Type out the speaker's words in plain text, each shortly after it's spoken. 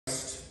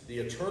the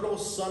eternal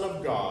Son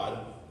of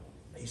God,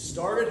 he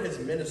started his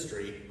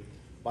ministry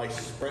by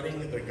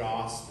spreading the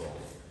gospel.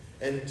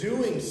 And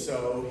doing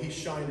so, he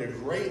shined a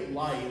great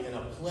light in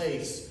a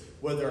place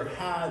where there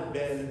had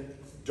been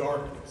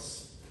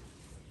darkness,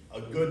 a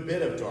good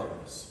bit of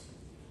darkness.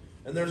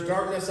 And there's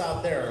darkness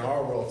out there in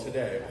our world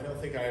today. I don't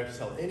think I have to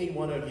tell any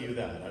one of you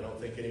that. I don't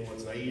think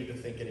anyone's naive to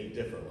think any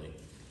differently.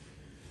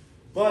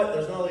 But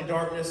there's not only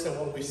darkness in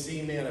what we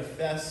see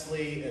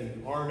manifestly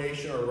in our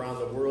nation or around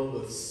the world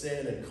with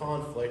sin and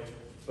conflict,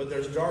 but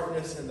there's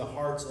darkness in the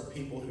hearts of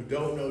people who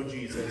don't know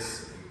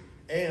Jesus.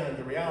 And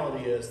the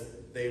reality is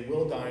they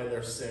will die in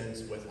their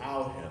sins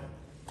without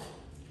him.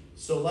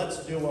 So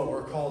let's do what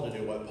we're called to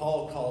do, what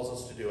Paul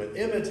calls us to do, and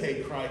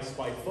imitate Christ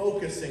by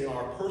focusing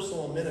our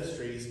personal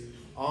ministries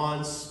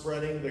on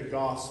spreading the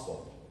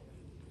gospel.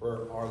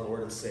 For our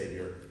Lord and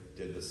Savior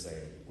did the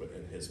same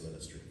within his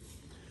ministry.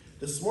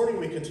 This morning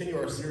we continue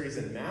our series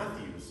in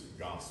Matthew's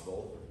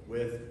gospel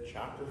with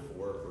chapter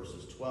 4,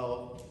 verses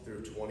 12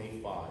 through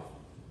 25.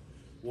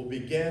 We'll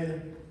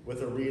begin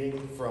with a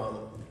reading from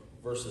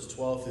verses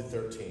 12 through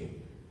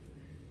 13.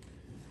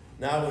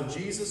 Now when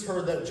Jesus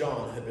heard that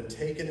John had been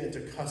taken into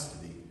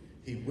custody,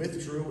 he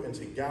withdrew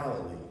into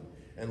Galilee,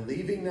 and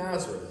leaving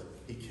Nazareth,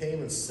 he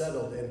came and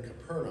settled in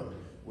Capernaum,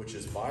 which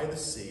is by the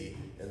sea,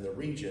 in the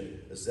region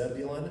of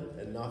Zebulun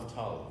and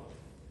Naphtali.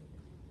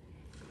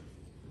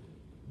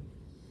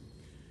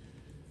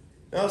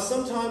 Now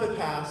some time had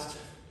passed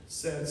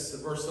since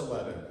verse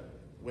 11,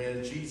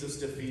 when Jesus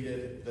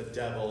defeated the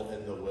devil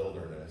in the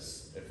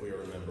wilderness, if we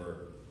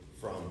remember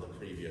from the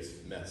previous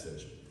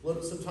message.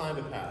 Some time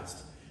had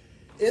passed.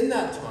 In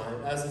that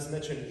time, as is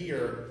mentioned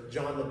here,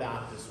 John the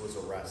Baptist was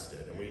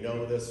arrested. And we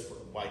know this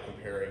by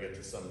comparing it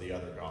to some of the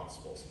other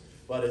Gospels.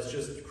 But it's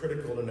just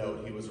critical to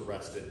note he was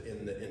arrested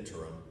in the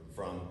interim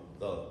from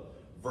the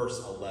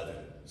verse 11.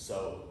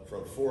 So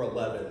from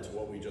 4:11 to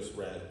what we just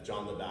read,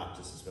 John the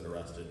Baptist has been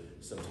arrested.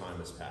 Some time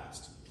has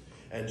passed.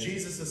 And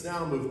Jesus has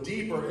now moved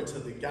deeper into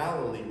the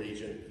Galilee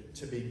region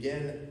to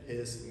begin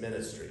his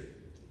ministry.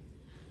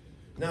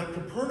 Now,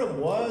 Capernaum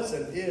was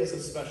and is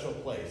a special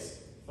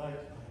place. In fact,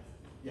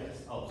 yes.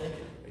 Oh, thank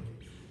you. Thank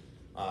you.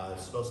 I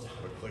was supposed to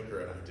have a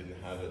clicker and I didn't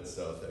have it,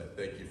 so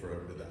thank you for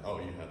whoever did that. Oh,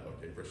 you had.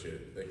 Okay, appreciate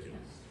it. Thank you.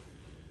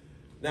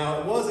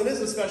 Now, it was and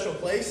is a special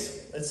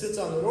place. It sits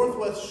on the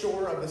northwest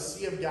shore of the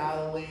Sea of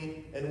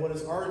Galilee in what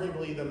is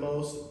arguably the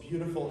most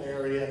beautiful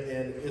area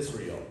in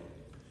Israel.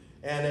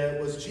 And it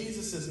was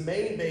Jesus'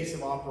 main base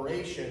of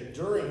operation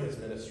during his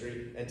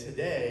ministry. And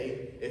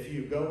today, if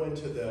you go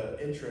into the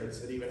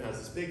entrance, it even has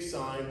this big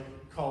sign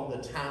called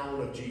the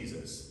Town of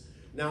Jesus.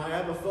 Now, I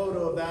have a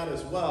photo of that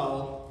as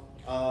well,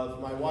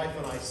 of my wife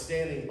and I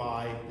standing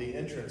by the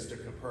entrance to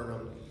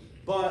Capernaum.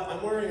 But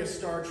I'm wearing a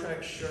Star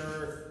Trek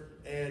shirt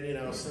and,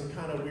 some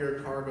kind of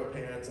weird cargo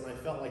pants. And I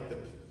felt like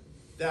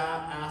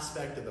that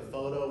aspect of the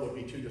photo would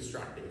be too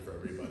distracting for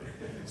everybody.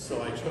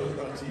 So I chose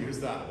not to use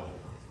that one.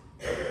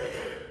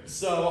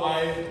 So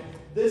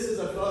this is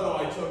a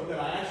photo I took that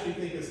I actually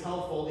think is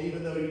helpful,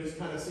 even though you just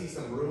kind of see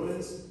some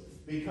ruins,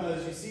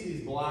 because you see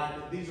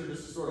these are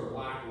just sort of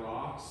black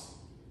rocks.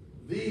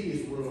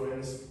 These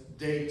ruins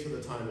date to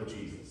the time of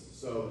Jesus.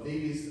 So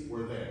these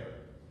were there.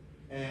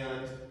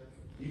 And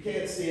you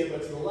can't see it,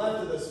 but to the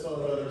left of this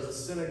photo, there's a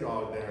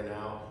synagogue there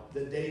now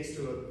that dates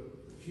to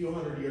a few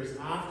hundred years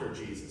after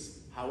Jesus.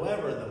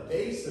 However, the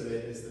base of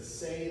it is the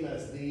same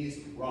as these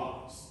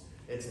rocks.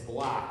 It's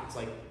black.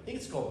 I think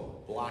it's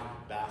called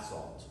black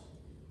basalt.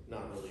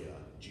 Not really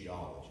a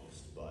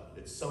geologist, but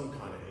it's some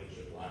kind of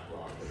ancient black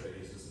rock that they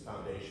used as the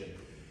foundation.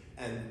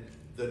 And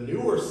the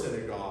newer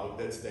synagogue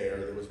that's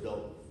there, that was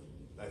built,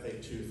 I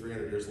think,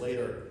 200-300 years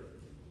later,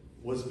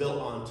 was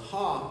built on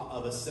top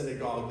of a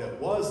synagogue that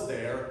was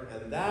there,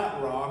 and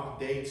that rock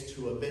dates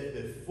to a bit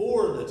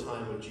before the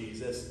time of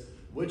Jesus,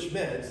 which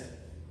meant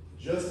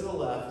just to the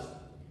left,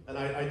 and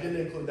I didn't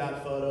include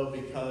that photo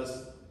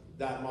because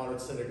that modern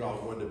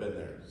synagogue wouldn't have been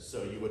there.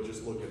 So you would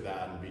just look at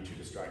that and be too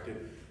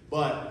distracted.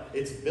 But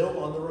it's built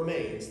on the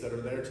remains that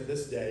are there to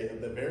this day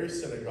of the very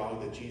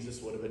synagogue that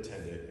Jesus would have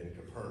attended in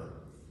Capernaum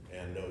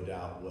and no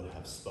doubt would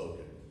have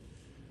spoken.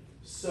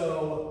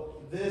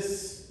 So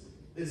this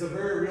is a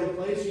very real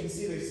place. You can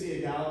see the Sea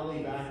of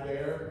Galilee back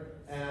there.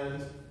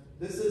 And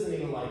this isn't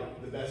even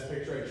like the best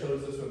picture. I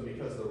chose this one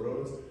because of the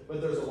ruins.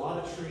 But there's a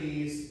lot of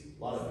trees,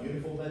 a lot of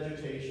beautiful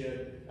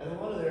vegetation, and a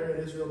lot of the area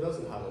in Israel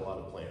doesn't have a lot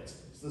of plants.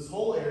 So this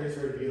whole area is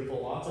very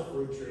beautiful, lots of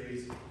fruit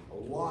trees, a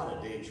lot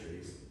of date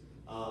trees.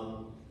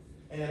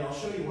 And I'll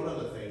show you one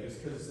other thing,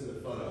 just because it's in the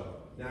photo.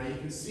 Now you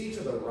can see to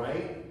the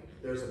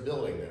right, there's a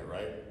building there,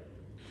 right?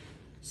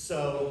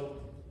 So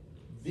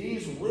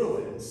these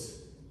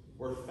ruins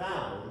were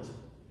found,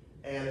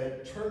 and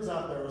it turns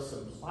out there was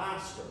some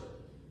plaster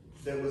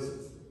that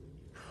was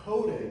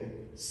coating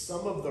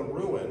some of the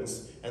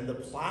ruins, and the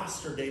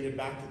plaster dated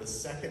back to the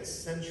 2nd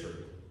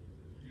century.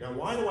 Now,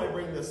 why do I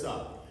bring this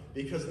up?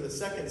 Because in the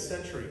 2nd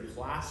century,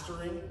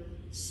 plastering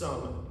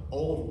some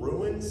old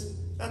ruins,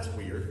 that's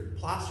weird.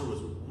 Plaster was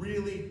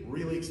really,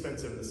 really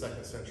expensive in the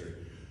 2nd century.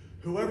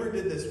 Whoever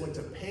did this went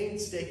to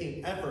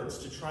painstaking efforts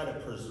to try to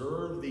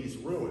preserve these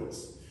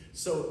ruins.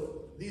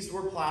 So these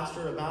were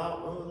plastered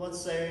about,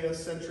 let's say, a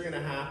century and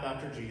a half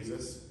after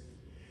Jesus.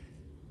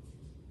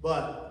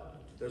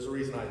 But there's a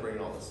reason I bring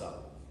all this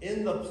up.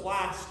 In the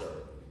plaster,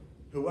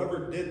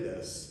 whoever did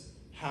this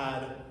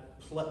had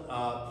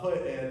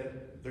put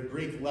in the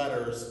Greek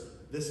letters,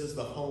 "This is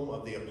the home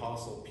of the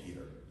Apostle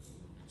Peter."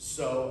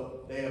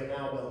 So they have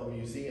now built a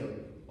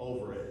museum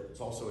over it. It's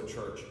also a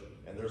church.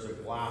 And there's a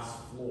glass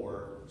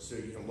floor so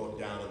you can look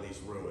down on these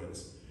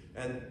ruins.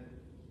 And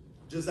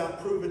does that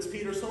prove it's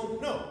Peter's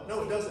home?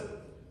 No, it doesn't.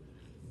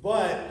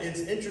 But it's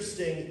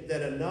interesting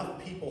that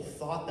enough people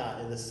thought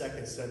that in the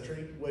 2nd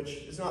century,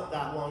 which is not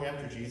that long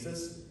after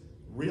Jesus,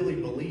 really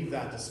believed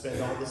that to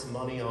spend all this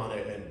money on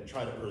it and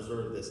try to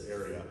preserve this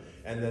area.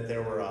 And that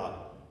there were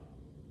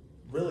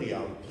really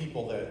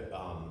people that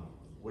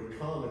would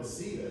come and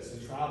see this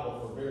and travel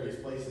from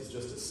various places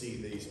just to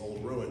see these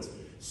old ruins.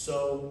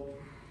 So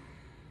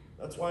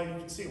that's why you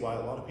can see why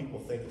a lot of people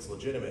think it's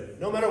legitimate.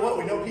 No matter what,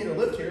 we know Peter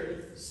lived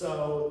here,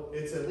 so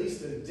it's at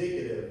least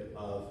indicative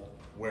of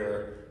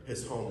where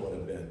his home would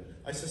have been.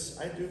 I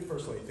do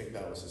personally think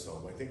that was his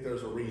home. I think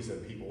there's a reason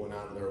people went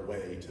out of their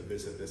way to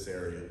visit this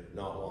area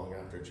not long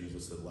after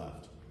Jesus had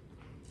left.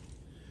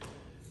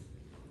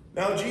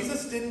 Now,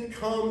 Jesus didn't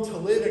come to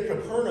live in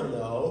Capernaum,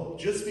 though,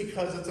 just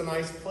because it's a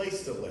nice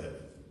place to live.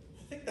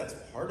 I think that's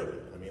part of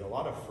it. I mean, a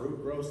lot of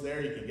fruit grows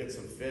there. You can get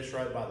some fish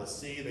right by the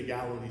sea. The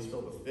Galilee's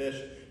filled with fish.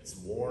 It's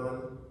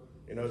warm.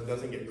 It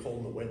doesn't get cold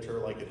in the winter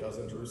like it does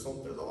in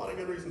Jerusalem. There's a lot of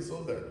good reasons to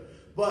live there.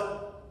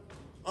 But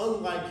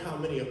unlike how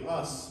many of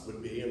us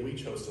would be, and we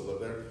chose to live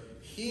there,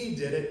 he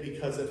did it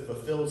because it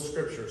fulfilled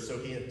Scripture. So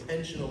he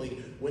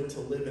intentionally went to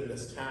live in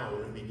this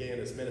town and began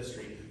his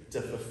ministry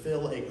to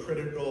fulfill a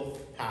critical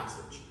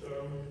passage.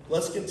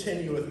 Let's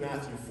continue with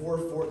Matthew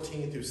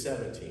 4:14 through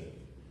 17.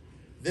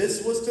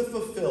 This was to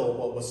fulfill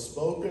what was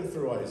spoken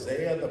through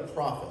Isaiah the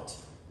prophet.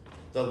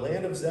 The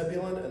land of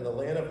Zebulun and the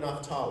land of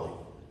Naphtali,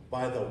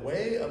 by the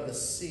way of the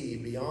sea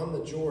beyond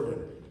the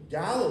Jordan,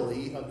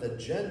 Galilee of the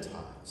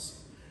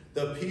Gentiles.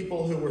 The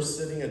people who were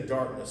sitting in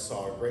darkness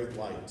saw a great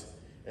light,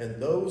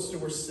 and those who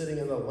were sitting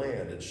in the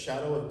land and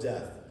shadow of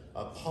death,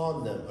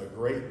 upon them a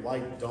great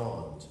light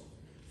dawned.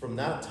 From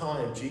that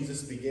time,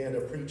 Jesus began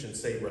to preach and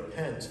say,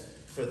 "Repent,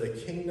 for the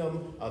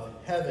kingdom of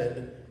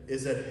heaven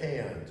is at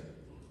hand."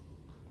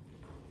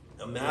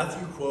 Now,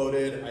 Matthew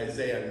quoted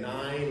Isaiah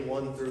 9,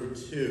 1 through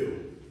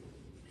 2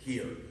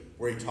 here,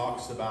 where he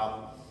talks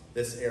about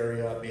this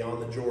area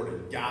beyond the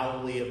Jordan,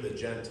 Galilee of the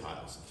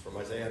Gentiles. It's from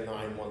Isaiah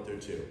 9, 1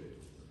 through 2.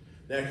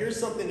 Now, here's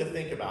something to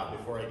think about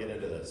before I get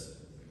into this.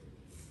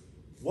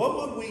 What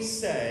would we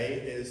say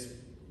is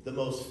the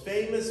most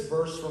famous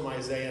verse from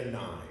Isaiah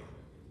 9?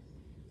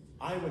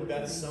 I would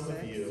bet some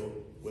of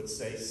you would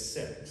say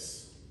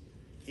 6.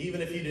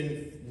 Even if you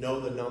didn't know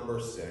the number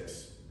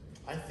 6,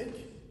 I think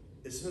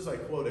as soon as I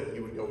quote it,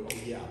 you would go, "Oh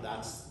yeah,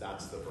 that's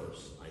the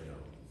verse, I know."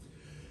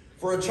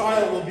 "For a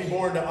child will be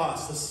born to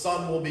us, a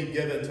son will be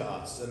given to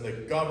us, and the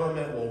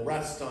government will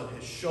rest on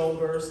his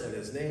shoulders, and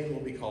his name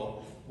will be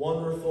called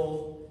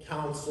Wonderful,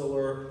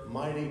 Counselor,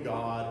 Mighty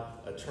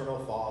God,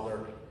 Eternal Father,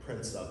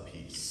 Prince of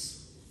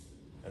Peace."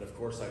 And of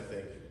course, I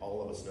think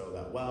all of us know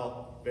that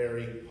well.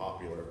 Very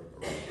popular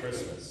around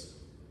Christmas.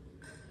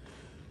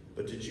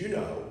 But did you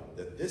know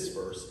that this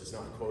verse is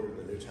not quoted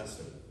in the New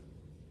Testament?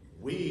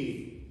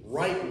 We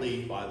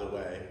rightly, by the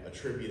way,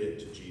 attribute it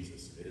to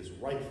Jesus. It is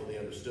rightfully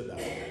understood that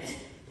way. It's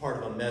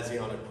part of a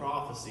messianic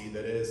prophecy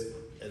that is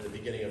in the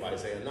beginning of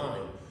Isaiah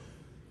 9.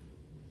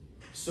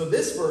 So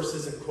this verse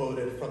isn't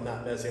quoted from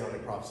that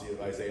messianic prophecy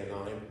of Isaiah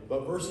 9,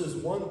 but verses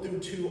 1 through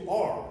 2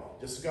 are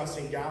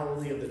discussing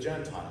Galilee of the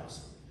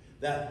Gentiles.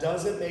 That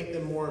doesn't make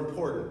them more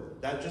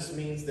important. That just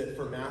means that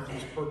for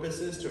Matthew's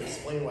purposes, to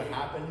explain what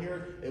happened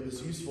here, it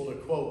was useful to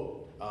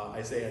quote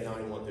Isaiah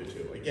 9, 1 through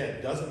 2. Again,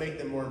 it doesn't make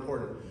them more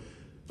important.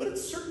 But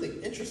it's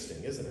certainly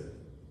interesting, isn't it?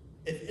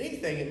 If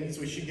anything, it means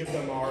we should give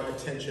them our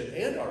attention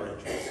and our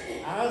interest,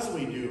 as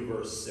we do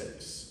verse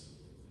 6.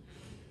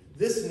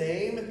 This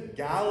name,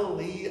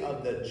 Galilee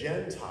of the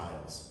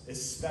Gentiles, is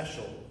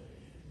special.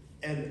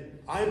 And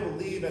I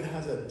believe it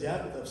has a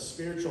depth of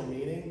spiritual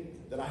meaning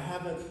that I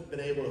haven't been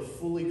able to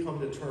fully come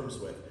to terms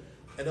with.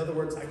 In other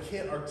words, I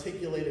can't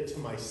articulate it to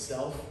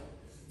myself.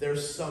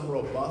 There's some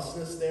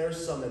robustness there,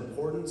 some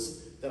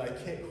importance that I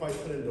can't quite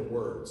put into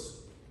words.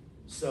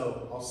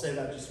 So I'll say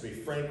that just to be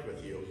frank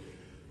with you.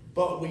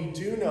 But we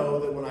do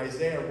know that when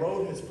Isaiah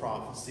wrote his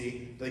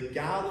prophecy, the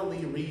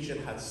Galilee region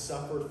had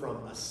suffered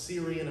from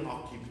Assyrian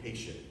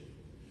occupation.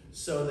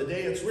 So the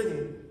day it's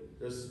written,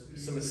 there's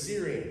some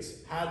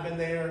Assyrians had been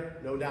there,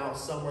 no doubt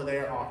some were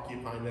there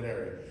occupying that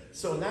area.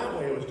 So in that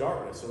way it was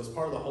darkness. It was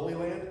part of the Holy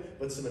Land,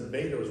 but some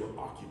invaders were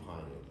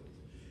occupying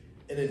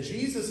it. And in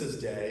Jesus'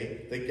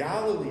 day, the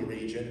Galilee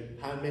region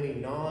had many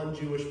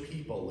non-Jewish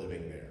people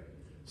living there.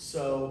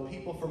 So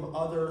people from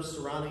other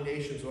surrounding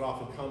nations would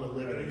often come and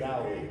live in the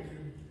Galilee.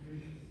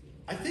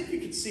 I think you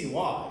can see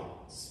why.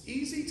 It's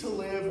easy to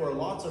live where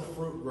lots of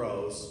fruit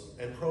grows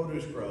and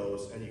produce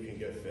grows and you can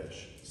get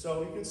fish.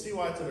 So you can see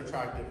why it's an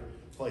attractive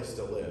place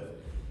to live.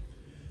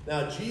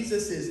 Now,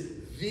 Jesus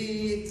is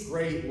the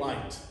great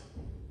light.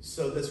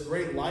 So this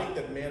great light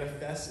that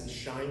manifests and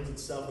shines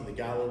itself in the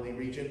Galilee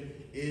region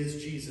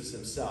is Jesus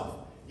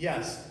himself.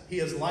 Yes, he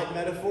is light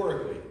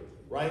metaphorically,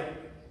 right?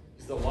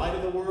 He's the light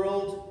of the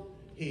world.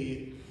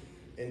 He,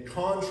 in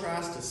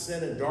contrast to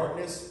sin and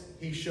darkness,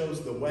 he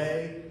shows the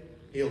way.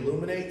 He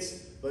illuminates.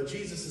 But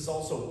Jesus is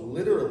also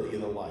literally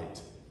the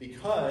light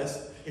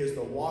because he is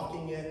the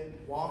walking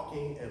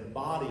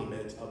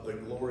embodiment of the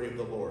glory of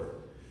the Lord.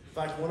 In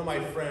fact, one of my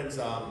friends,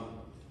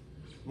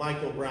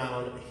 Michael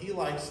Brown, he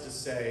likes to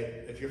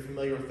say, if you're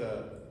familiar with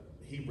the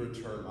Hebrew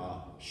term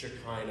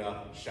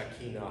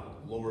Shekinah,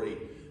 glory,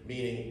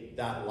 meaning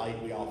that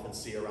light we often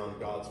see around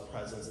God's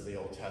presence in the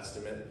Old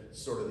Testament,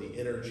 sort of the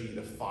energy,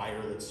 the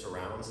fire that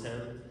surrounds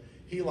him.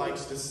 He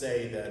likes to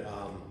say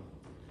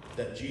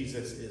that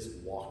Jesus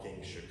is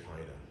walking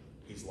Shekinah.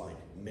 He's like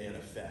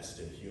manifest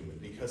and human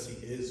because he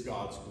is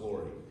God's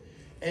glory.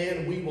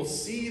 And we will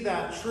see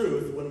that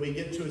truth when we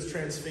get to his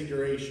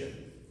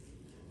transfiguration.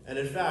 And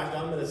in fact,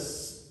 I'm going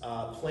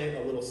to plant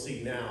a little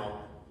seed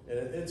now, and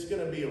it's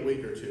going to be a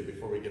week or two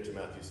before we get to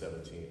Matthew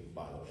 17,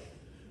 by the way.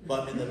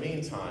 But in the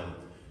meantime,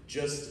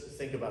 just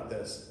think about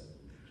this.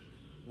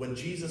 When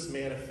Jesus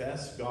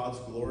manifests God's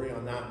glory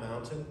on that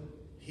mountain,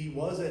 he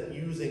wasn't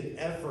using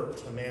effort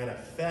to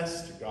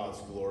manifest God's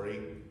glory.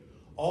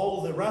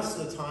 All the rest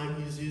of the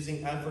time, he's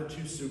using effort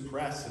to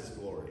suppress his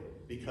glory,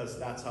 because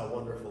that's how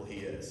wonderful he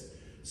is.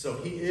 So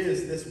he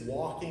is this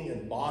walking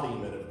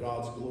embodiment of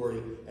God's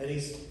glory, and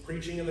he's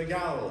preaching in the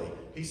Galilee.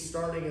 He's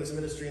starting his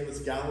ministry in this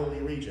Galilee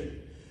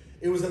region.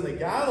 It was in the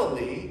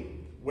Galilee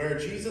where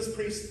Jesus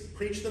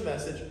preached the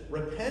message,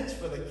 repent,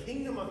 for the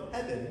kingdom of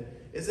heaven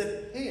is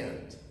at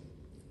hand.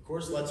 Of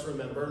course, let's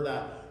remember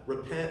that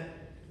repent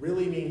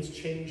really means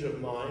change of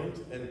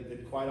mind, and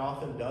it quite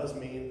often does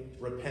mean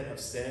repent of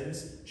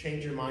sins,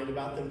 change your mind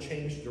about them,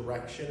 change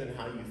direction in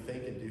how you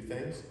think and do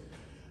things.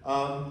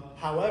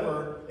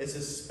 However, it's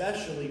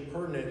especially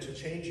pertinent to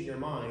changing your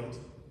mind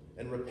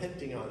and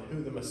repenting on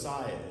who the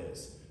Messiah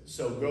is.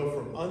 So go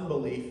from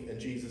unbelief in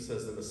Jesus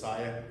as the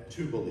Messiah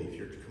to belief.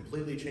 You're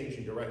completely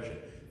changing direction.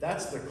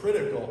 That's the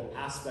critical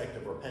aspect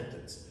of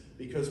repentance,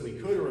 because we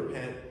could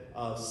repent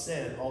of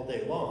sin all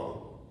day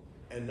long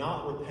and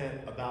not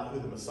repent about who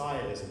the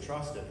Messiah is and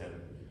trust in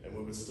him, and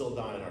we would still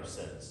die in our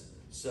sins.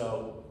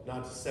 So,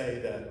 not to say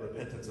that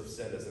repentance of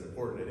sin isn't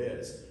important, it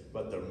is,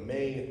 but the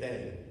main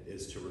thing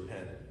is to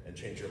repent and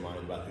change your mind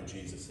about who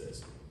Jesus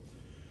is.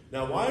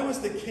 Now, why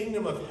was the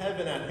kingdom of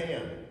heaven at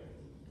hand?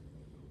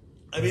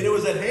 I mean, it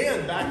was at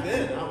hand back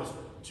then. That was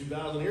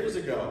 2,000 years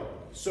ago.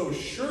 So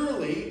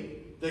surely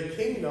the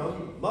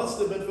kingdom must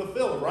have been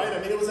fulfilled, right? I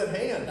mean, it was at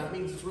hand. That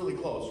means it's really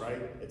close,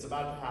 right? It's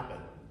about to happen.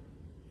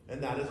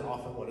 And that is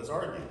often what is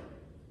argued.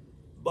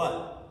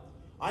 But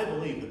I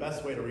believe the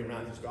best way to read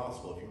Matthew's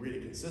gospel, if you read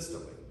it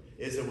consistently,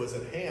 is it was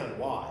at hand.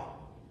 Why?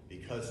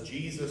 Because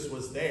Jesus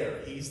was there.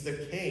 He's the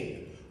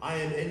king. I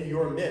am in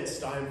your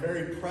midst. I am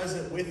very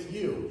present with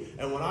you.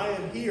 And when I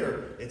am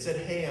here, it's at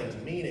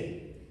hand,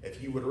 meaning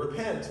if you would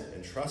repent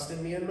and trust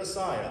in me and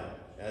Messiah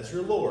as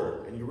your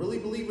Lord, and you really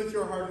believe with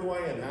your heart who I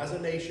am as a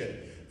nation,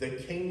 the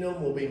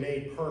kingdom will be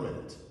made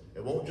permanent.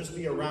 It won't just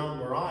be around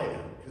where I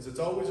am, because it's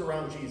always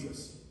around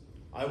Jesus.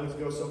 I would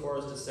go so far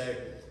as to say,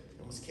 he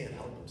almost can't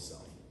help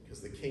himself, because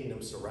the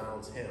kingdom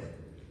surrounds him.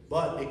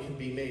 But it can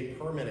be made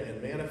permanent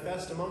and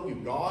manifest among you.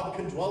 God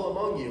can dwell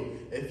among you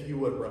if you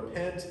would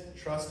repent,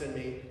 trust in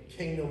me,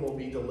 kingdom will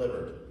be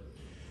delivered.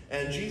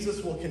 And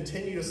Jesus will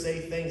continue to say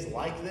things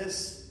like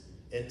this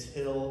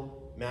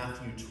until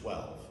Matthew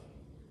 12.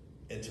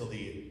 Until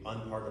the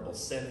unpardonable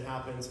sin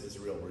happens,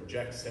 Israel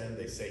rejects him.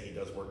 They say he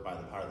does work by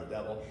the power of the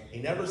devil. He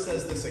never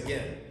says this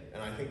again,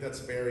 and I think that's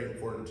very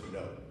important to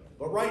note.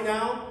 But right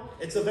now,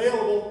 it's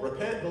available.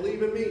 Repent,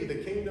 believe in me.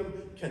 The kingdom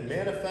can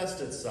manifest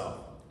itself.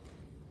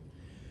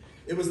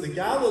 It was the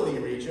Galilee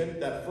region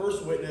that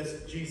first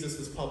witnessed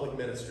Jesus' public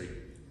ministry.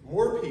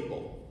 More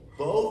people,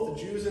 both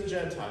Jews and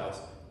Gentiles,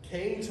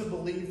 came to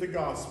believe the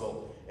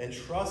gospel and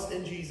trust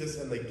in Jesus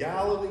in the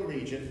Galilee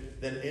region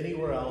than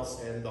anywhere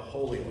else in the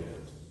Holy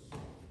Land.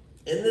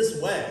 In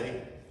this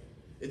way,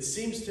 it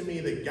seems to me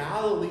the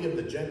Galilee of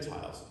the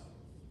Gentiles,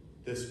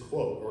 this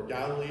quote, or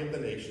Galilee of the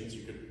nations,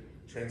 you could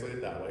translate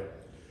it that way,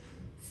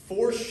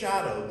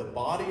 foreshadowed the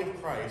body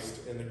of Christ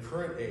in the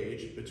current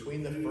age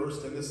between the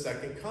first and the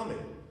second coming.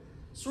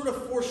 Sort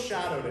of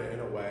foreshadowed it in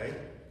a way,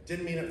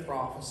 didn't mean it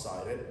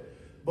prophesied it,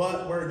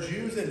 but where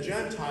Jews and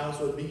Gentiles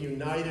would be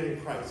united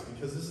in Christ,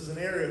 because this is an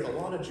area with a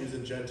lot of Jews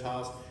and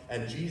Gentiles,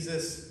 and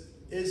Jesus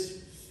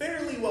is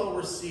fairly well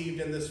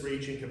received in this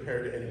region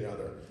compared to any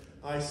other.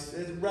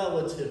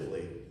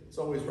 It's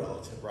always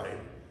relative, right?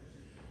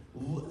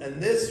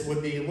 And this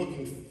would be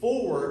looking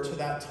forward to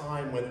that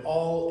time when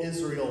all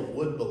Israel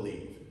would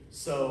believe.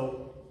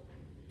 So,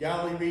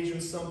 Galilee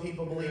region, some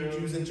people believe,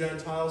 Jews and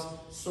Gentiles,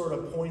 sort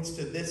of points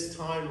to this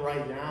time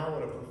right now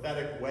in a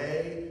prophetic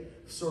way,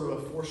 sort of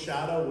a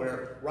foreshadow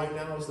where right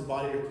now is the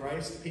body of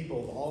Christ.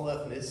 People of all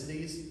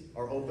ethnicities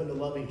are open to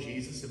loving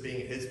Jesus and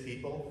being his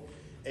people.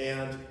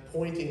 and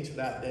pointing to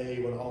that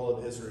day when all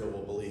of Israel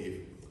will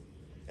believe.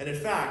 And in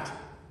fact,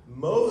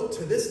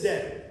 to this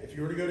day, if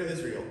you were to go to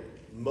Israel,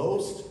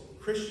 most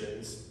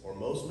Christians, or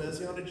most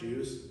Messianic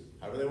Jews,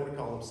 however they want to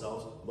call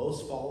themselves,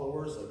 most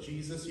followers of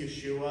Jesus,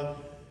 Yeshua,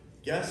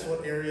 guess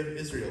what area of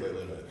Israel they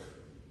live in?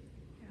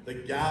 The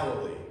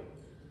Galilee.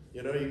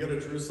 You know, you go to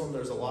Jerusalem,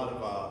 there's a lot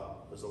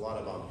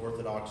of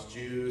Orthodox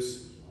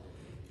Jews.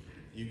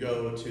 You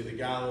go to the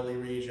Galilee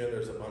region,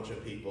 there's a bunch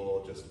of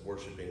people just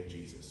worshiping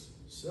Jesus.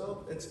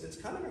 So it's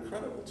kind of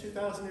incredible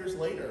 2,000 years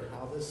later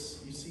how you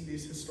see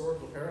these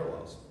historical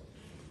parallels.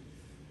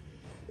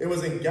 It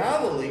was in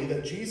Galilee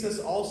that Jesus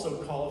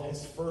also called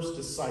his first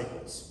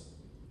disciples.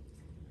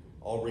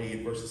 I'll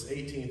read verses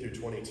 18 through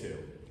 22.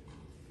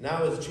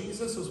 Now as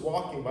Jesus was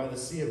walking by the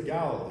Sea of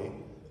Galilee,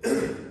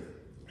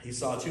 he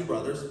saw two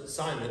brothers,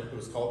 Simon, who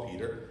was called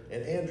Peter,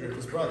 and Andrew,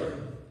 his brother,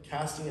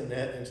 casting a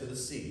net into the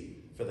sea,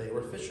 for they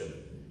were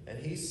fishermen. And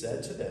he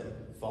said to them,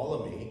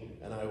 "Follow me,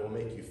 and I will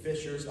make you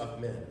fishers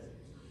of men."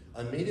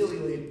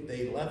 Immediately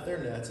they left their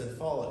nets and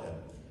followed him.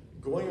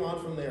 Going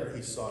on from there,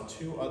 he saw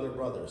two other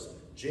brothers,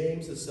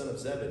 James the son of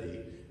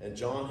Zebedee, and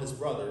John his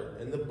brother,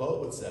 in the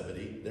boat with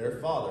Zebedee, their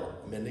father,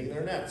 mending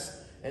their nets.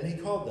 And he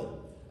called them.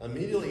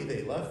 Immediately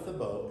they left the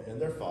boat and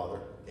their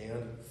father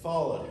and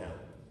followed him.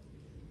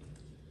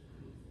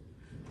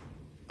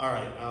 All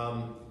right,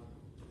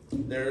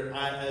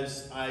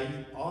 as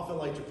I often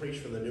like to preach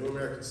from the New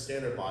American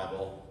Standard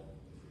Bible,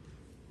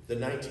 the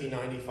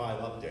 1995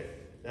 update.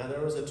 Now,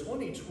 there was a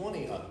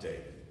 2020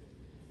 update,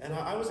 and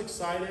I was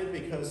excited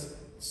because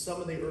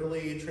some of the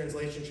early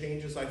translation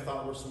changes I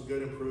thought were some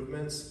good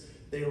improvements.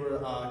 They were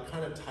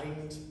kind of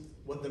tightened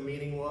what the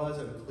meaning was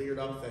and cleared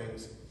up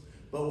things.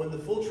 But when the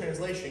full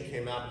translation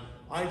came out,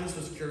 I just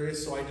was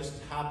curious, so I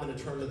just happened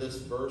to turn to this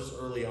verse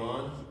early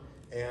on,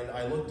 and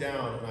I looked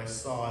down and I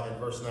saw in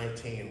verse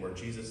 19 where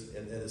Jesus,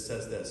 and it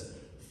says this,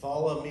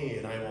 "Follow me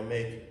and I will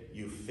make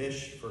you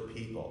fish for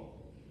people."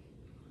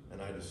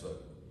 And I just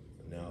thought,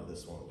 no,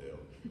 this won't do.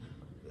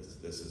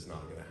 This is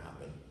not going to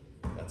happen.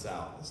 That's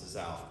out. This is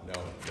out. No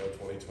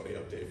 2020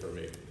 update for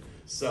me.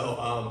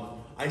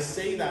 So I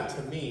say that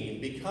to mean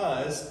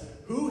because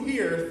who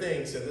here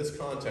thinks in this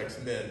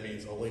context men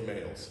means only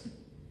males?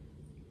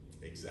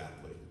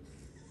 Exactly.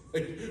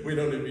 We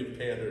don't even need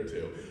pander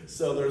to.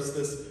 So there's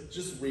this,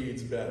 just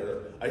reads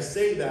better. I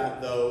say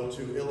that, though,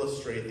 to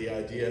illustrate the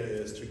idea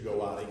is to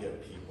go out and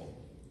get people.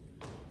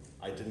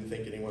 I didn't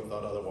think anyone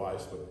thought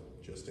otherwise,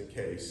 but just in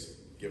case,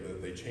 given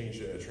that they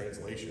changed it in a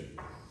translation.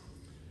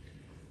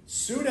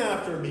 Soon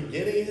after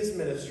beginning his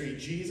ministry,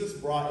 Jesus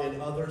brought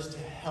in others to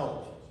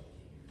help.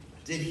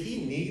 Did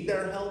he need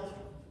their help?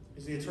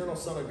 He's the eternal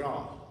Son of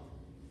God.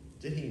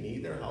 Did he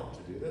need their help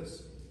to do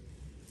this?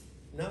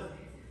 No.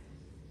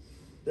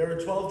 There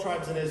are 12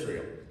 tribes in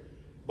Israel.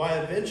 By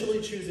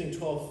eventually choosing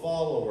 12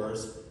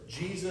 followers,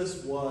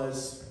 Jesus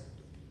was,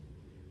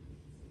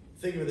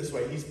 think of it this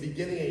way, he's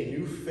beginning a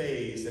new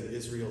phase in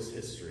Israel's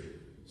history.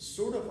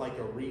 Sort of like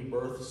a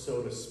rebirth,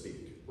 so to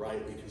speak,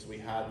 right? Because we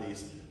had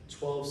these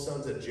 12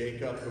 sons of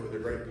Jacob who were the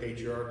great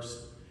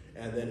patriarchs,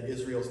 and then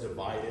Israel's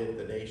divided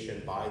the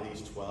nation by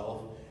these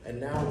 12.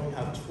 And now we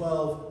have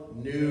 12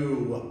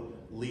 new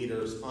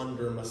leaders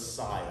under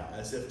Messiah,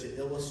 as if to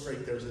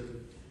illustrate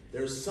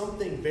there's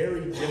something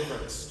very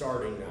different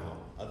starting now,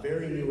 a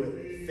very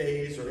new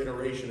phase or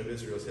iteration of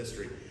Israel's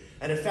history.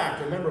 And in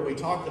fact, remember we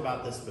talked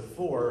about this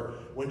before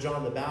when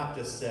John the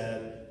Baptist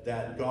said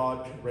that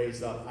God could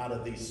raise up out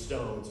of these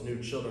stones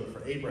new children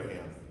for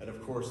Abraham. And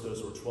of course,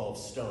 those were 12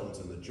 stones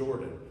in the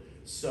Jordan.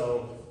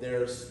 So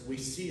we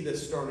see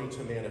this starting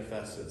to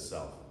manifest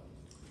itself.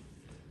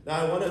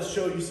 Now I want to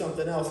show you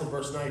something else in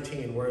verse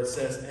 19 where it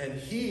says, "And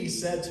he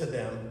said to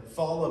them,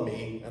 'Follow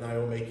me, and I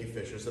will make you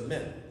fishers of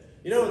men.'"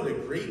 You know, in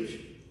the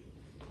Greek,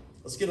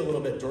 let's get a little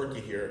bit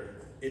dorky here.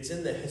 It's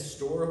in the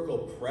historical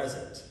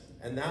present.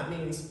 And that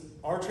means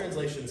our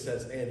translation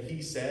says, "and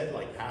he said,"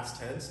 like past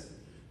tense.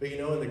 But you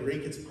know, in the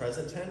Greek, it's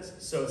present tense.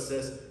 So it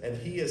says, "and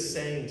he is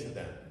saying to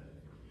them."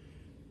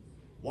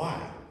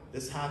 Why?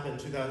 This happened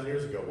 2,000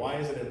 years ago. Why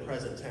is it in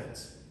present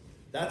tense?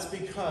 That's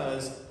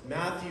because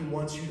Matthew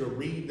wants you to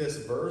read this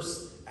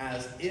verse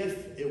as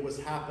if it was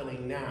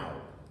happening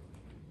now.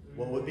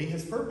 What would be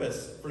his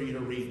purpose for you to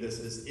read this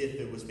as if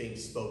it was being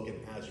spoken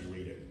as you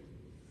read it?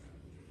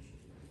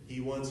 He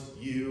wants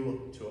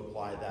you to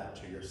apply that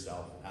to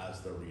yourself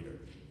as the reader.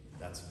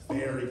 That's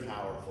very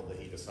powerful that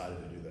he decided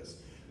to do this.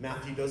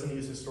 Matthew doesn't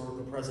use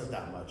historical present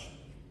that much.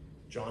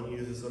 John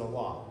uses it a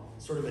lot.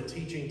 Sort of a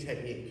teaching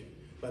technique.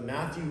 But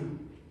Matthew,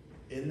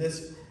 in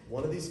this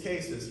one of these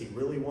cases, he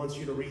really wants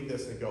you to read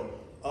this and go,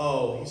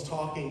 "Oh, he's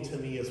talking to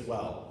me as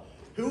well."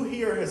 Who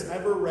here has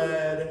ever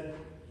read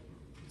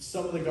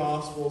some of the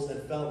Gospels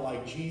and felt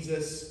like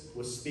Jesus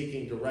was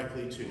speaking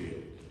directly to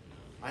you?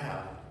 I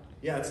have.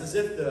 Yeah, it's as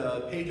if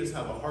the pages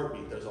have a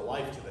heartbeat. There's a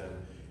life to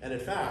them. And in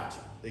fact,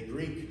 the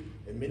Greek,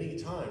 in many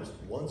times,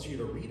 wants you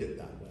to read it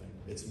that way.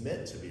 It's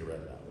meant to be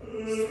read that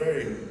way. It's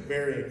very,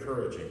 very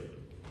encouraging.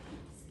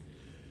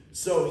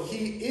 So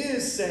he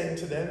is saying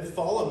to them,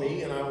 "Follow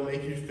me, and I will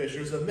make you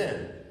fishers of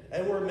men."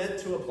 And we're meant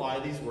to apply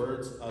these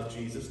words of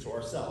Jesus to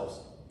ourselves.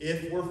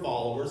 If we're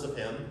followers of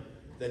him,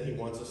 then he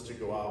wants us to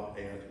go out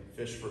and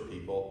fish for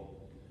people,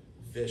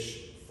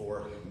 fish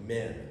for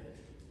men.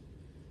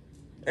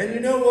 And you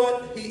know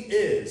what? He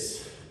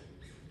is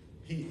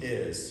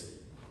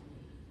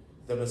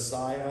the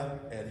Messiah,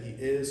 and he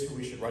is who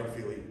we should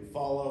rightfully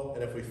follow.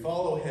 And if we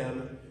follow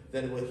him,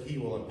 then he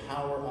will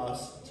empower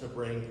us to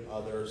bring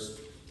others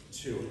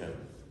to him.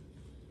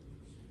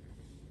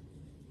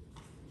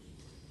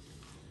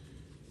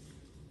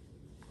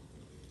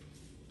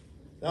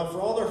 Now,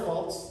 for all their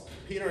faults,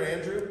 Peter and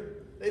Andrew,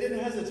 they didn't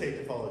hesitate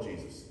to follow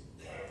Jesus.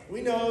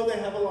 We know they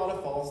have a lot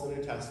of faults in the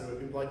New Testament.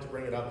 People like to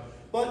bring it up.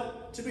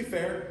 But to be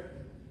fair,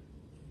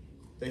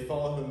 they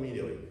follow him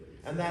immediately.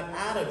 And that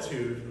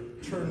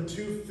attitude turned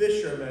two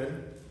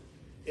fishermen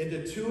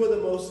into two of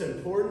the most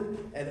important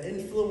and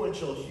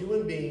influential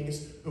human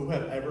beings who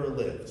have ever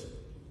lived.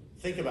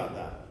 Think about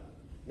that.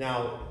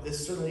 Now,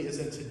 this certainly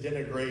isn't to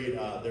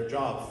denigrate their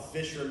job.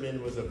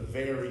 Fishermen was a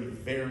very,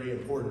 very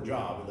important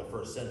job in the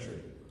first century.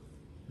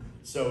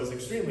 So it was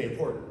extremely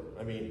important.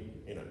 I mean,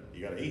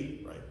 you got to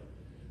eat, right?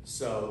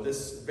 So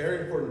this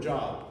very important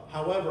job.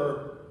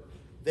 However,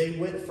 they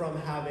went from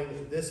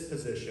having this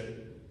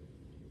position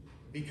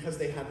because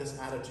they had this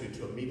attitude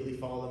to immediately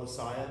follow the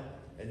Messiah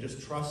and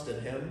just trust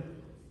in him.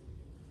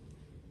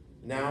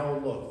 Now,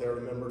 look, they're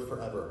remembered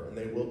forever, and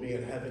they will be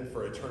in heaven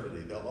for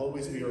eternity. They'll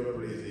always be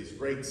remembered as these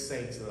great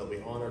saints, and they'll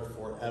be honored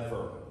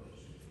forever.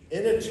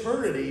 In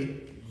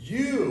eternity,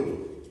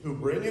 you who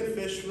bring in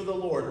fish for the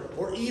Lord,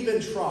 or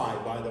even try,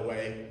 by the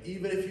way,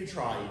 even if you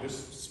try, you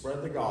just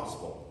spread the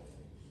gospel,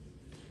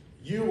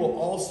 you will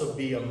also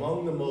be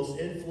among the most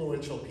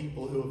influential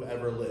people who have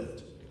ever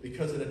lived.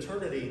 Because in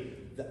eternity,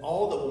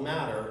 all that will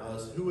matter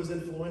is who is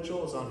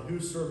influential is on who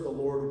served the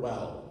Lord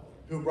well,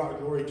 who brought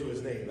glory to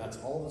his name. That's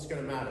all that's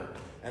going to matter.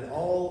 And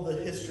all the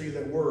history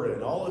that we're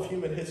in, all of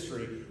human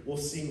history, will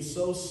seem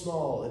so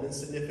small and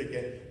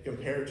insignificant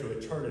compared to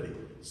eternity.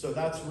 So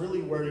that's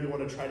really where you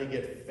want to try to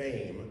get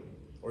fame,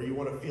 or you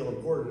want to feel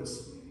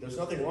importance. There's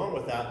nothing wrong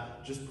with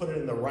that. Just put it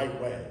in the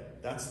right way.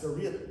 That's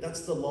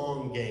the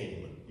long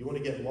game. You want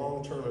to get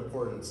long-term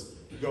importance.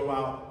 Go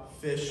out,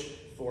 fish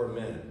for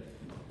men.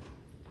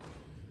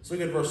 So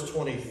look at verse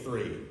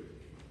 23.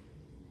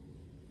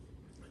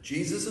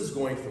 Jesus is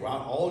going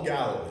throughout all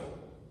Galilee,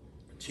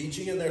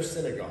 teaching in their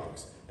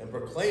synagogues and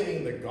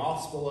proclaiming the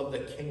gospel of the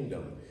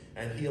kingdom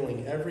and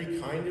healing every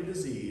kind of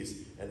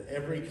disease and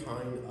every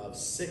kind of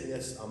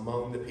sickness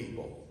among the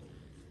people.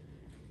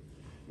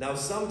 Now,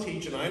 some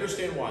teach, and I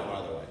understand why,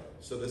 by the way,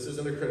 so this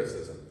isn't a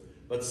criticism,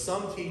 but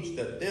some teach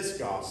that this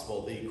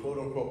gospel, the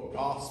quote-unquote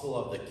gospel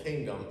of the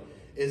kingdom,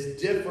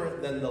 is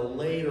different than the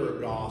later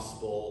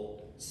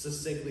gospel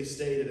succinctly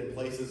stated in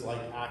places like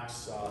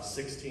Acts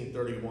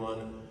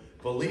 16:31,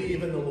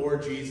 believe in the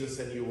Lord Jesus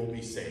and you will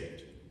be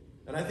saved.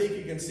 And I think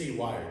you can see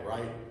why,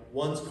 right?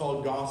 One's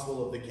called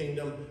gospel of the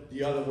kingdom.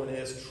 The other one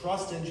is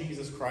trust in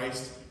Jesus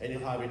Christ and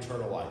you'll have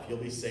eternal life. You'll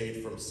be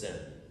saved from sin.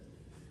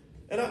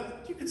 And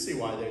you can see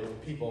why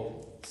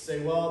people say,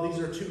 well, these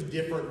are two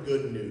different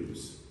good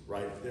news,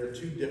 right? They're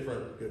two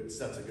different good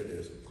sets of good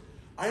news.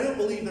 I don't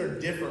believe they're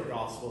different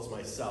gospels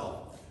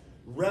myself.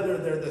 Rather,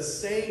 they're the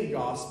same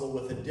gospel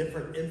with a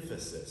different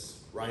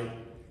emphasis, right?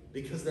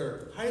 Because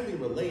they're highly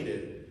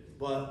related,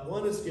 but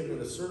one is given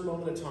at a certain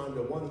moment of time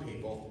to one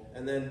people,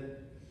 and then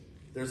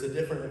there's a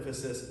different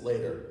emphasis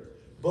later.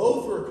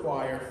 Both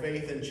require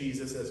faith in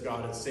Jesus as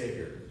God and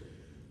Savior.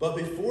 But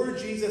before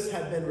Jesus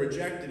had been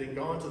rejected and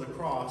gone to the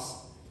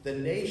cross, the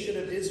nation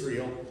of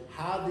Israel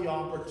had the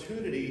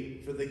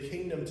opportunity for the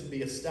kingdom to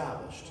be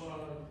established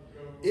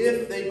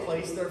if they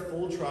placed their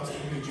full trust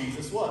in who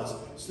Jesus was.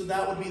 So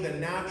that would be the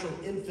natural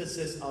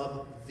emphasis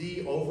of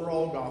the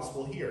overall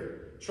gospel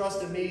here.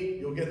 Trust in me,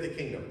 you'll get the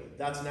kingdom.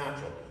 That's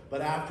natural.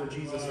 But after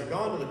Jesus had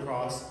gone to the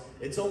cross,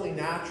 it's only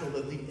natural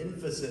that the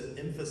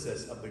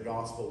emphasis of the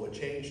gospel would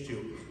change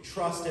to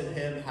trust in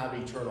him, have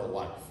eternal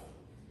life.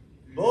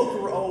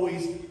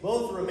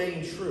 Both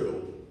remain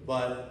true,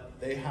 but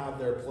they have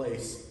their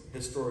place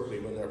historically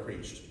when they're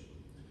preached.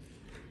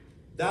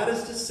 That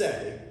is to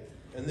say,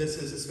 and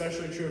this is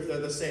especially true if they're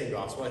the same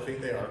gospel, I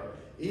think they are,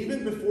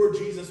 even before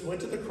Jesus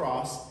went to the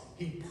cross,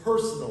 he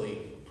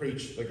personally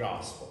preached the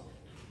gospel.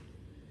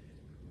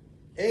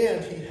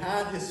 And he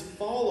had his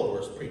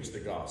followers preach the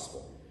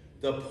gospel.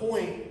 The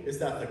point is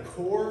that the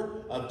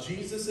core of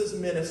Jesus'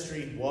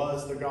 ministry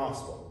was the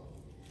gospel.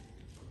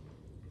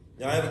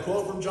 Now, I have a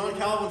quote from John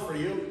Calvin for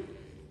you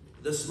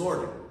this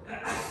morning.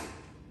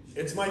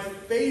 It's my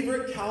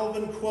favorite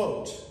Calvin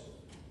quote,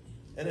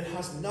 and it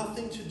has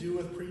nothing to do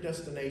with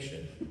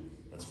predestination.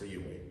 That's for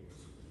you,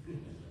 Wade.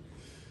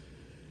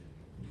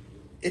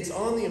 It's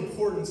on the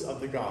importance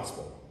of the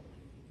gospel.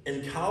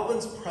 In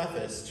Calvin's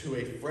preface to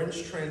a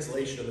French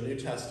translation of the New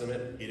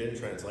Testament, he didn't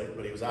translate,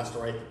 but he was asked to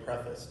write the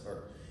preface.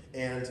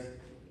 And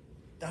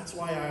that's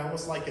why I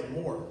almost like it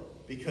more,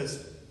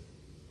 because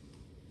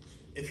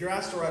if you're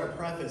asked to write a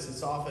preface,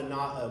 it's often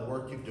not a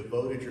work you've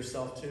devoted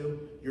yourself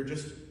to. You're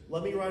just,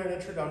 let me write an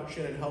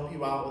introduction and help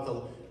you out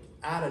with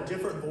add a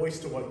different voice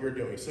to what you're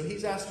doing. So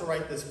he's asked to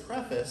write this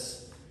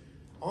preface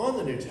on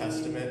the New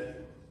Testament,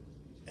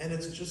 and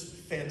it's just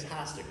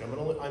fantastic. I'm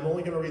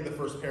only going to read the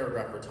first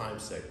paragraph for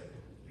time's sake.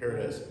 Here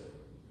it is.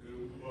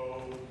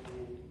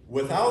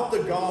 Without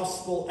the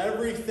gospel,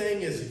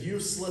 everything is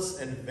useless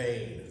and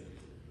vain.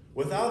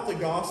 Without the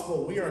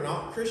gospel, we are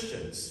not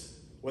Christians.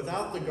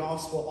 Without the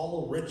gospel,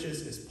 all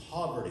riches is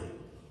poverty.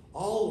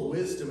 All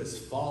wisdom is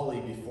folly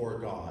before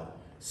God.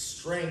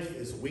 Strength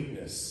is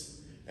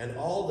weakness. And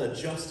all the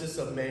justice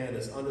of man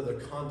is under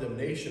the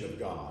condemnation of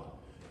God.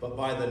 But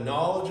by the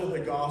knowledge of the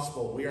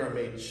gospel, we are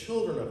made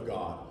children of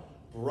God,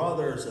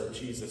 brothers of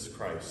Jesus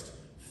Christ,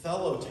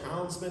 fellow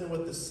townsmen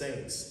with the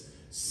saints,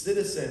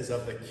 citizens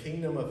of the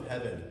kingdom of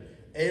heaven,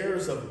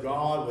 heirs of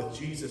God with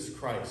Jesus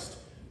Christ,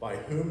 by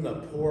whom the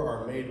poor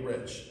are made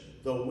rich,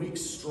 the weak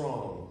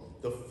strong,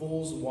 the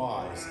fools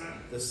wise,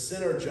 the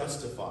sinner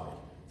justified,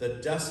 the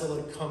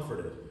desolate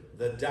comforted,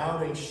 the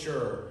doubting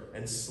sure,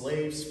 and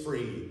slaves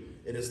free.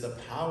 It is the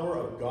power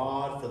of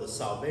God for the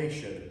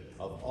salvation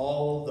of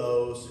all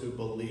those who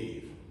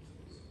believe.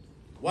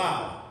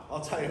 Wow,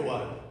 I'll tell you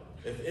what,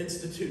 if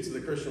Institutes of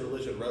the Christian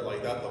Religion read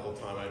like that the whole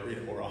time, I'd read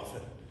it more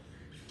often.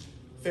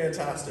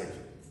 Fantastic.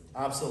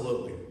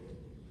 Absolutely.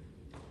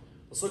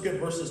 Let's look at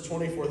verses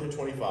 24 through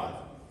 25.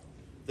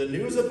 The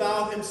news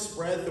about him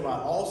spread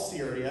throughout all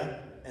Syria,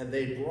 and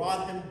they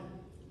brought him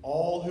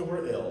all who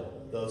were ill,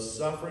 those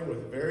suffering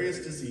with various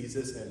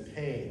diseases and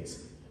pains,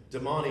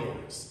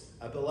 demoniacs,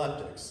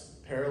 epileptics,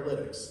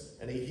 paralytics,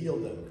 and he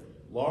healed them.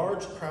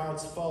 Large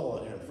crowds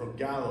followed him from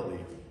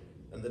Galilee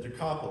and the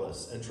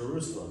Decapolis and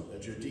Jerusalem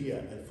and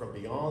Judea and from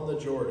beyond the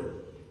Jordan.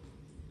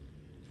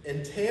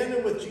 In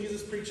tandem with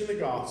Jesus preaching the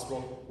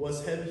gospel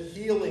was him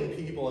healing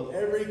people of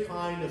every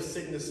kind of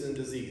sickness and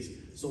disease.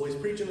 So while he's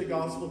preaching the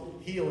gospel,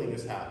 healing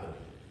is happening.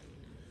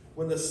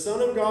 When the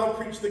Son of God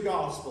preached the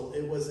gospel,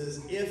 it was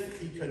as if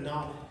he could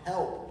not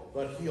help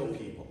but heal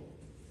people.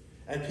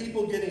 And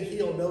people getting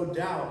healed, no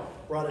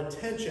doubt, brought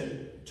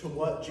attention to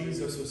what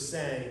Jesus was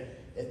saying.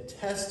 It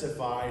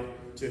testified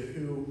to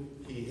who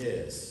he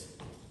is.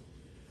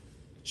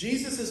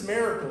 Jesus'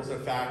 miracles,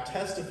 in fact,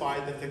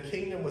 testified that the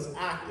kingdom was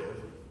active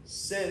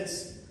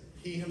since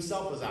he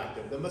himself was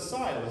active. The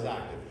Messiah was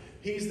active.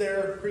 He's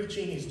there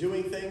preaching, he's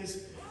doing things.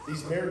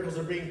 These miracles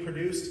are being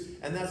produced,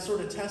 and that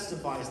sort of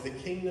testifies the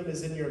kingdom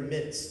is in your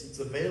midst. It's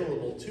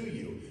available to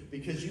you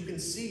because you can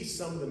see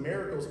some of the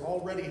miracles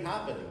already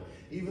happening.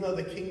 Even though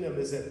the kingdom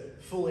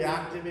isn't fully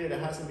activated, it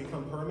hasn't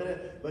become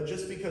permanent, but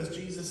just because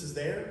Jesus is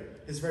there,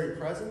 his very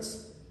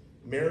presence,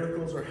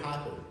 miracles are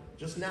happening,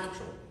 just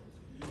natural.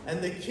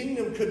 And the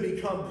kingdom could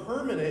become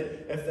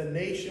permanent if the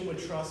nation would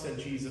trust in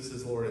Jesus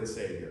as Lord and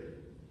Savior.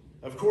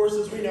 Of course,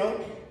 as we know,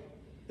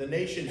 the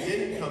nation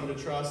didn't come to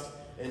trust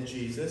in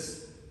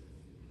Jesus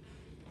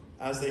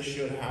as they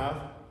should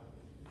have,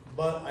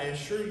 but I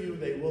assure you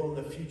they will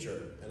in the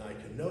future. And I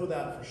can know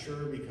that for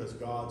sure because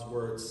God's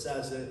word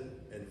says it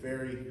in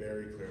very,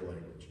 very clear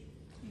language.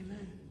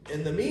 Amen.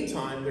 In the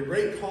meantime, the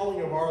great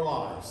calling of our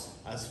lives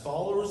as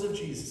followers of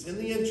Jesus, in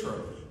the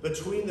interim,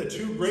 between the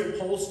two great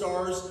pole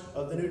stars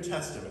of the New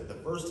Testament, the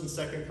first and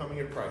second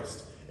coming of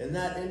Christ, in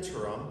that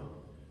interim,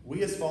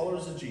 we as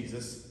followers of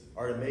Jesus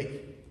are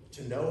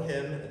to know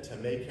him and to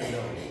make him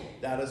known.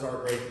 That is our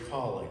great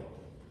calling.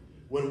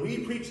 When we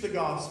preach the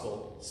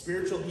gospel,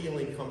 spiritual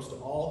healing comes to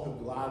all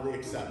who gladly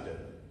accept it.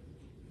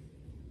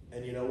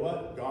 And you know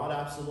what? God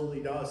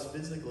absolutely does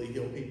physically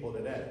heal people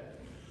today.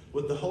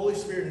 With the Holy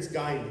Spirit's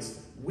guidance,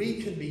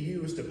 we can be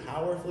used to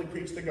powerfully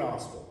preach the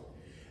gospel.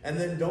 And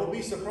then don't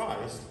be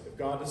surprised if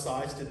God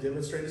decides to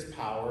demonstrate his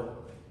power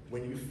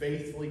when you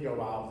faithfully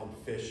go out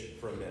and fish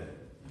for men.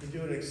 You can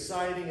do it in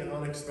exciting and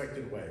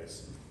unexpected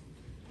ways.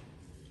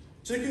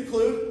 To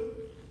conclude,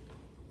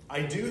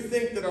 I do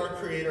think that our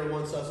Creator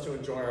wants us to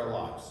enjoy our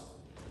lives.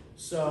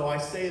 So I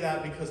say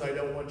that because I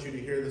don't want you to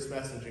hear this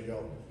message and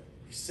go,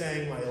 he's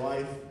saying my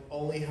life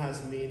only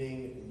has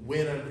meaning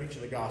when I'm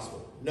preaching the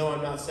gospel. No,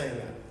 I'm not saying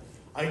that.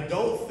 I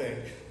don't think,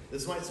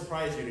 this might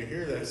surprise you to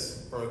hear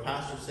this, from a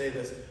pastor say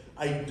this,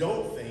 I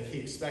don't think he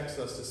expects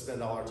us to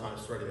spend all our time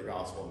spreading the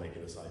gospel and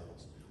making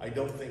disciples. I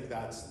don't think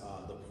that's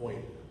the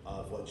point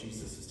of what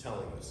Jesus is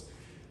telling us.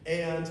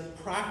 And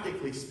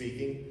practically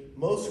speaking,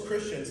 most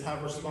Christians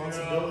have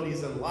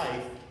responsibilities in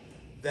life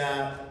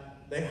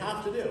that they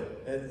have to do.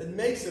 And it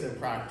makes it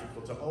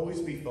impractical to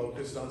always be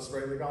focused on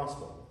spreading the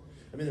gospel.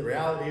 I mean, the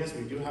reality is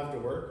we do have to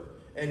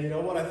work. And you know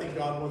what? I think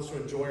God wants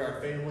to enjoy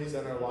our families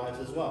and our lives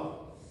as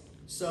well.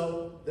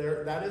 So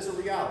that is a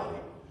reality.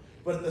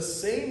 But at the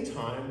same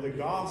time, the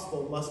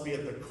gospel must be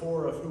at the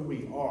core of who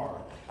we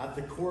are, at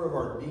the core of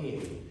our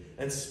being.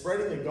 And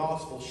spreading the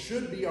gospel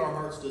should be our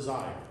heart's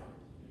desire.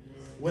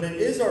 When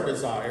it is our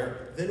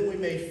desire, then we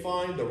may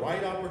find the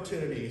right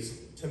opportunities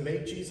to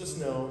make Jesus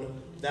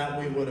known that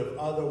we would have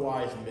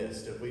otherwise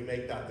missed if we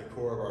make that the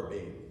core of our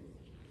being.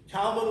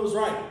 Calvin was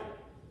right.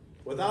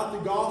 Without the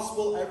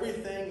gospel,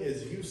 everything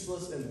is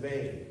useless and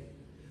vain.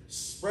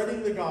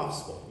 Spreading the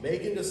gospel,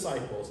 making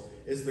disciples,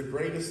 is the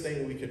greatest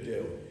thing we could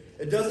do.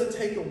 It doesn't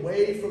take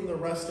away from the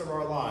rest of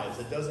our lives.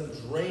 It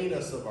doesn't drain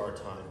us of our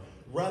time.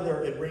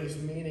 Rather, it brings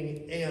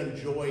meaning and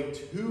joy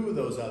to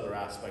those other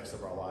aspects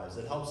of our lives.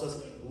 It helps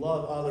us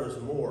love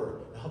others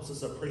more. It helps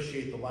us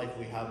appreciate the life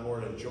we have more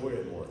and enjoy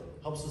it more.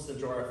 It helps us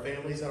enjoy our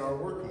families and our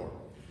work more.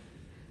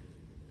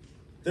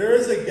 There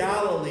is a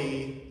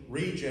Galilee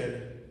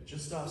region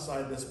just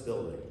outside this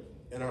building,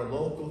 in our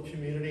local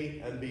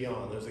community and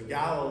beyond. There's a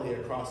Galilee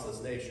across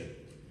this nation.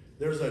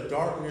 There's a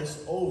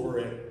darkness over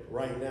it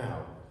right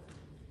now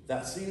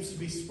that seems to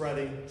be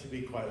spreading, to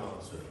be quite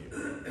honest with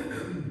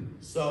you.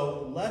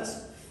 So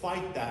let's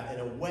fight that in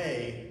a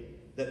way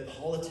that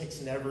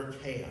politics never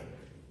can.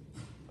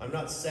 I'm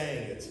not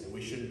saying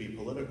we shouldn't be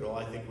political.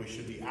 I think we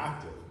should be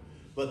active.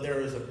 But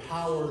there is a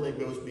power that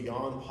goes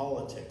beyond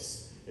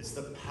politics. It's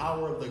the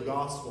power of the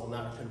gospel, and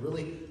that can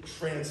really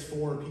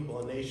transform people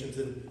and nations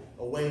in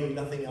a way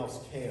nothing else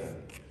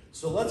can.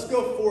 So let's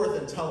go forth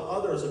and tell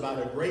others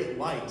about a great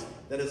light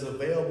that is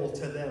available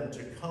to them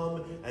to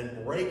come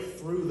and break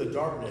through the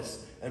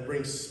darkness and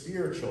bring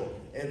spiritual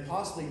and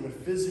possibly even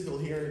physical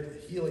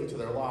healing to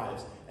their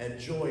lives and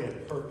joy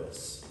and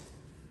purpose.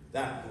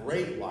 That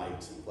great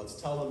light,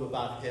 let's tell them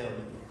about him,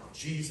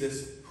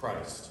 Jesus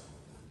Christ.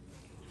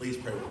 Please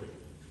pray with me.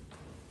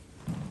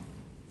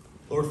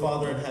 Lord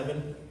Father in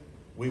heaven,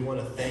 we want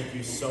to thank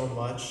you so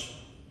much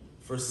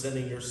for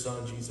sending your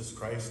Son, Jesus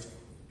Christ,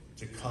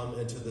 to come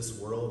into this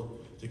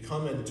world, to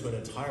come into an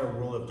entire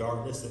world of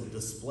darkness and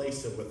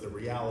displace it with the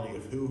reality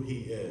of who he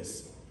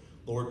is.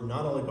 Lord,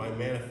 not only by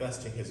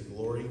manifesting his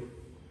glory,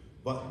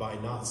 but by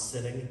not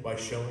sinning, by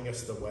showing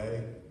us the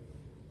way,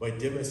 by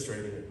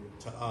demonstrating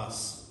to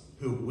us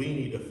who we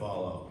need to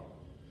follow.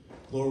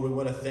 Lord, we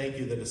want to thank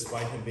you that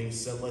despite him being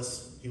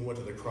sinless, he went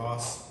to the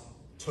cross,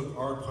 took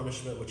our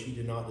punishment, which he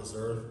did not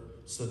deserve,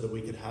 so that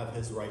we could have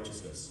his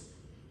righteousness.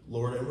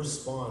 Lord, in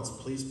response,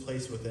 please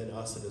place within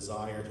us a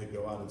desire to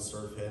go out and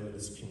serve him in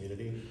his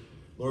community.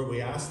 Lord,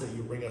 we ask that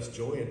you bring us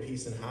joy and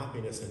peace and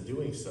happiness in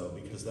doing so,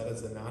 because that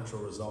is the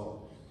natural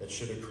result that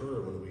should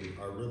occur when we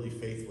are really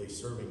faithfully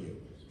serving you,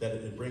 that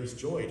it brings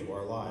joy to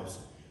our lives.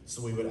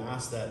 So we would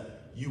ask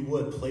that you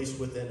would place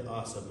within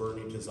us a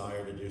burning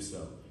desire to do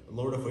so. And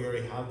Lord, if we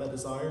already have that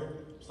desire,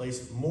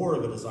 place more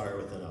of a desire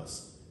within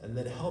us, and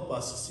then help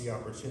us to see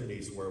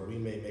opportunities where we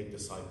may make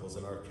disciples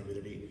in our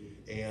community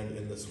and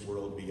in this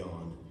world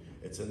beyond.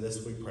 It's in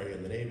this we pray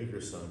in the name of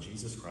your Son,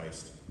 Jesus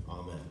Christ.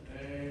 Amen.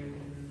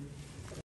 Amen.